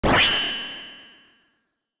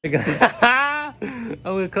I'm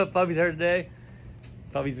gonna cut Bobby's hair today.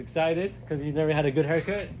 Bobby's excited because he's never had a good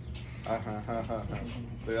haircut.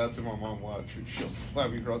 Say that to my mom. Watch, she'll slap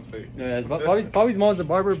me across the face. Yeah, Bobby's mom's a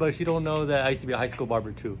barber, but she don't know that I used to be a high school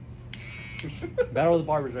barber too. Battle of the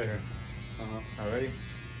barbers right here. Already?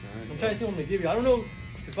 I'm trying to see what I'm gonna give you. I don't know,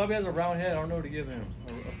 because Bobby has a round head. I don't know what to give him.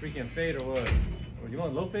 A freaking fade or what? Or you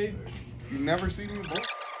want a low fade? You never seen me before?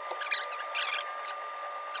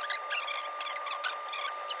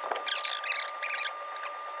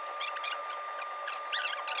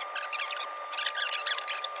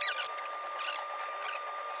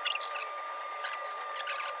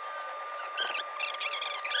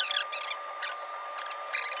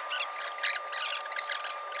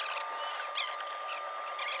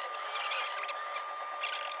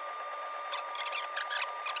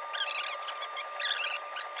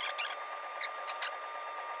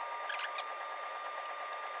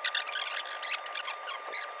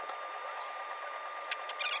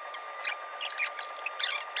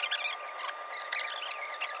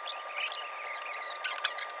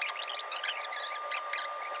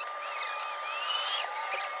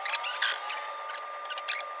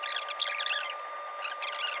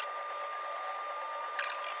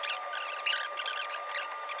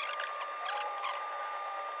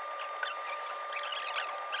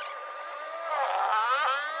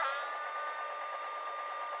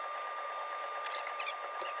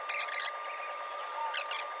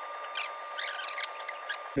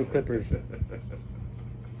 New clippers.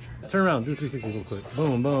 Turn around, do 360 real quick.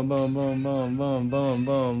 Boom, boom, boom, boom, boom, boom, boom,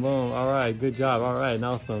 boom, boom. All right, good job. All right,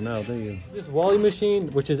 now thank you. This Wally machine,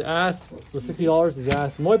 which is ass, was $60 is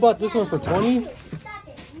ass. Moy bought this one for 20.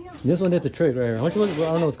 This one did the trick right here. How much was, I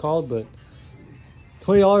don't know what it's called, but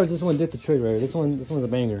 $20. This one did the trick right here. This one's a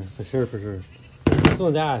banger for sure, for sure. This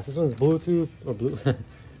one's ass. This one's Bluetooth or blue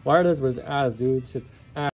wireless, but it's ass, dude. It's just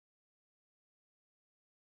ass.